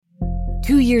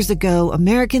2 years ago,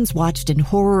 Americans watched in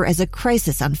horror as a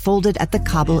crisis unfolded at the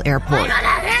Kabul airport.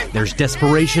 There's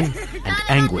desperation and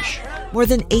anguish. More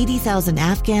than 80,000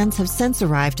 Afghans have since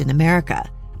arrived in America,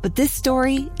 but this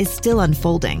story is still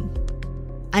unfolding.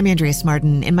 I'm Andrea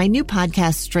Smartin. In my new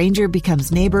podcast, Stranger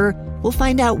Becomes Neighbor, we'll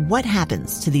find out what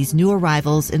happens to these new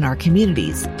arrivals in our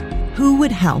communities. Who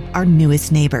would help our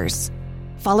newest neighbors?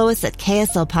 Follow us at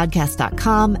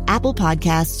kslpodcast.com, Apple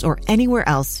Podcasts, or anywhere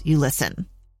else you listen.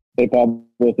 Hey, Pablo,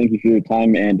 thank you for your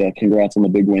time, and congrats on the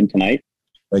big win tonight.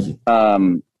 Thank you.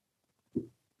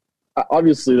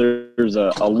 Obviously, there's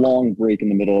a long break in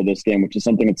the middle of this game, which is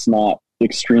something that's not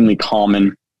extremely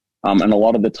common. And a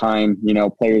lot of the time,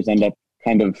 players end up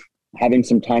kind of having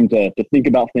some time to think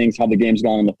about things, how the game's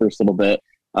gone in the first little bit.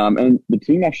 And the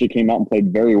team actually came out and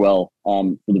played very well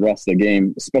for the rest of the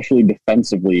game, especially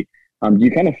defensively. Do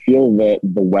you kind of feel that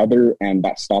the weather and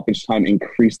that stoppage time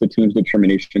increased the team's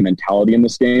determination and mentality in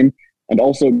this game? And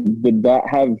also, did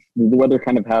the weather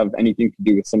kind of have anything to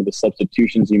do with some of the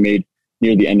substitutions you made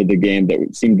near the end of the game that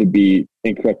would seem to be,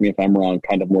 and correct me if I'm wrong,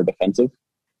 kind of more defensive?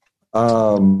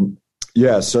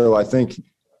 Yeah, so I think,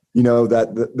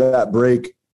 that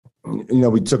break,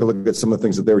 we took a look at some of the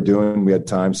things that they were doing. We had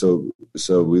time, so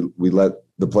we let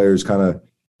the players kind of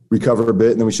recover a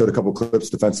bit, and then we showed a couple clips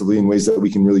defensively in ways that we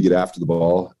can really get after the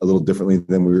ball a little differently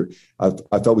than we were.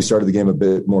 I felt we started the game a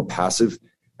bit more passive,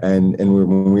 and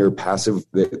when we were passive,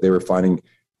 they were finding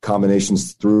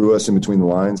combinations through us in between the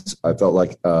lines. I felt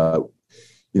like,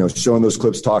 showing those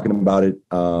clips, talking about it,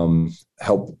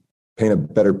 helped paint a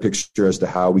better picture as to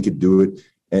how we could do it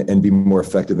and be more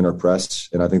effective in our press.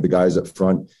 And I think the guys up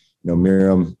front,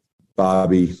 Miriam,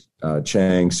 Bobby,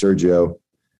 Chang, Sergio,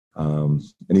 and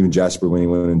even Jasper when he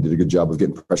went and did a good job of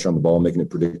getting pressure on the ball, making it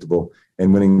predictable,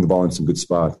 and winning the ball in some good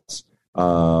spots.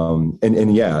 I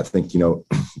think,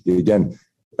 again,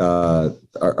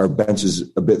 our bench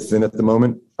is a bit thin at the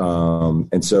moment.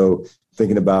 And so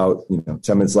thinking about,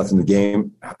 10 minutes left in the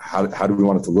game, how do we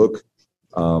want it to look?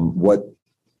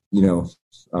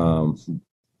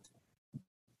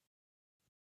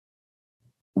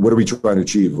 What are we trying to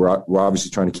achieve? We're obviously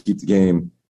trying to keep the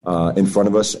game in front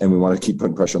of us, and we want to keep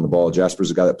putting pressure on the ball. Jasper's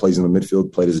a guy that plays in the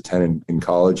midfield, played as a 10 in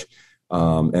college,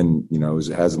 and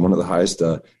has one of the highest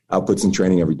outputs in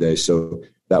training every day. So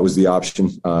that was the option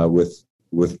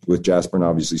with Jasper, and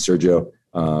obviously Sergio,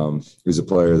 who's a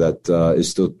player that is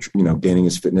still gaining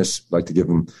his fitness. I'd like to give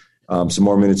him some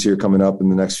more minutes here coming up in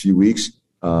the next few weeks.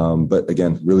 But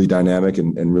again, really dynamic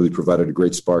and really provided a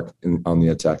great spark on the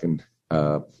attacking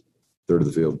third of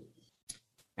the field.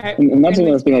 And that's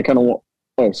another thing I kind of want.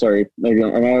 Oh, sorry.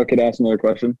 Am I okay to ask another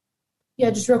question?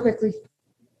 Yeah, just real quickly.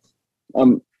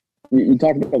 You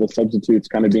talked about the substitutes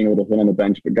kind of being able to fit on the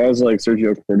bench, but guys like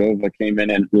Sergio Cordova came in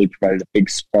and really provided a big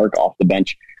spark off the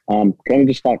bench. Can you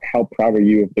just talk, how proud are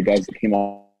you of the guys that came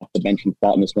off the bench and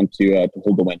fought in this one to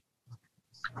hold the win?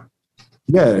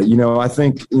 Yeah, I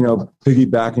think,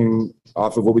 piggybacking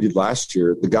off of what we did last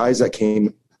year, the guys that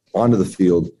came onto the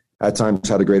field at times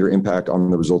had a greater impact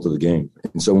on the result of the game.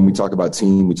 And so when we talk about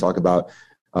team, we talk about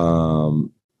the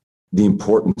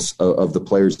importance of the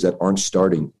players that aren't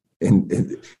starting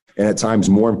and at times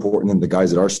more important than the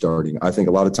guys that are starting. I think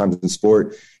a lot of times in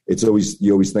sport,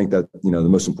 you always think that, the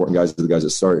most important guys are the guys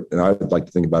that start. And I would like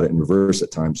to think about it in reverse at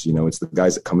times. It's the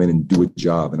guys that come in and do a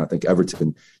job. And I think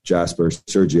Everton, Jasper,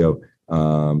 Sergio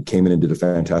came in and did a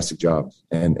fantastic job.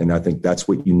 And I think that's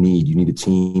what you need. You need a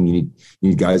team. You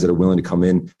need guys that are willing to come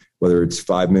in, whether it's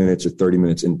 5 minutes or 30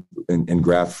 minutes and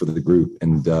graft for the group.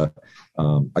 And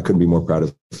I couldn't be more proud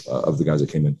of the guys that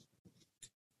came in.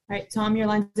 All right, Tom, your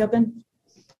line's open.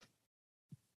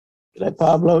 G'day,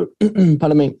 Pablo.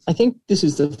 Pardon me. I think this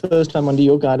is the first time under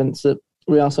your guidance that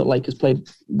Real Salt Lake has played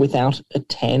without a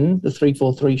 10, the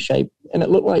 3-4-3 shape. And it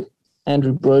looked like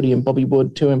Andrew Brody and Bobby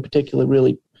Wood, two in particular,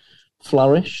 really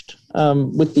flourished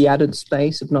with the added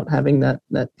space of not having that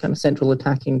kind of central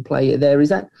attacking player there.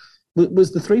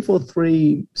 Was the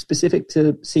 3-4-3 specific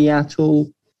to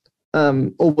Seattle,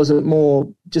 or was it more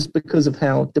just because of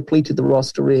how depleted the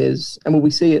roster is? And will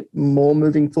we see it more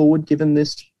moving forward given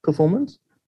this performance?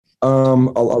 A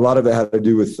lot of it had to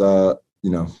do with, I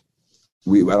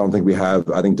don't think we have,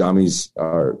 I think Dami's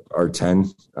our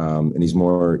 10, and he's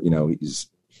more,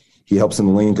 he helps in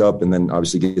the link up and then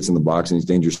obviously gets in the box and he's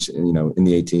dangerous, in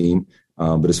the 18.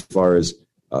 But as far as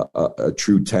a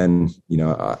true 10,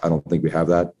 I don't think we have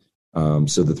that.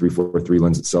 So the 3-4-3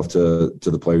 lends itself to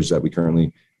the players that we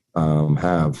currently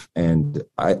have. And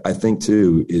I think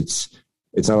too, it's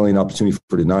not only an opportunity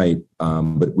for tonight,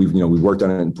 but we've worked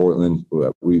on it in Portland.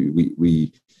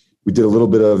 We we did a little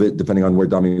bit of it depending on where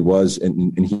Dami was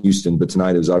in Houston, but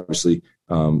tonight it was obviously,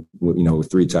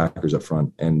 with 3 attackers up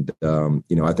front. And,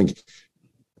 I think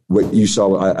what you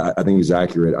saw, I think is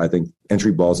accurate. I think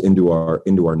entry balls into our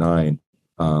 9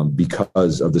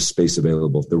 because of the space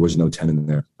available. There was no 10 in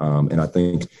there. And I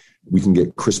think we can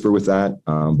get crisper with that.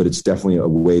 But it's definitely a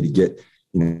way to get,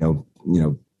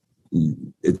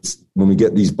 it's when we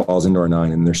get these balls into our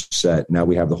 9 and they're set, now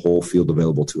we have the whole field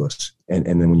available to us. And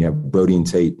then when you have Brody and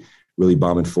Tate really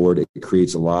bombing forward, it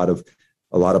creates a lot of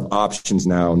options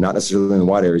now, not necessarily in the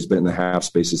wide areas, but in the half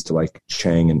spaces to like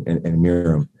Chang and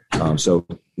Miram. So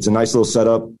it's a nice little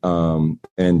setup.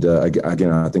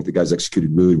 Again, I think the guys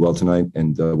executed really well tonight,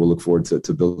 and we'll look forward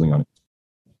to building on it.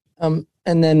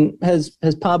 And then has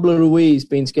Pablo Ruiz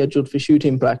been scheduled for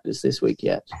shooting practice this week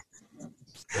yet?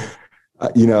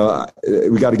 We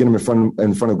got to get him in front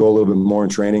of goal a little bit more in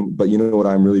training. But you know what?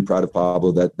 I'm really proud of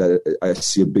Pablo that I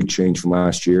see a big change from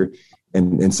last year.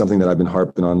 And something that I've been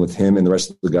harping on with him and the rest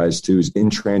of the guys too is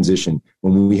in transition,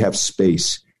 when we have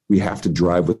space, we have to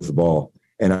drive with the ball.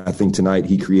 And I think tonight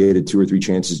he created 2 or 3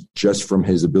 chances just from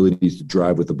his ability to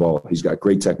drive with the ball. He's got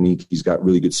great technique. He's got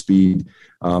really good speed.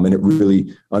 And it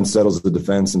really unsettles the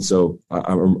defense. And so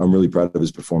I'm really proud of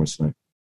his performance tonight.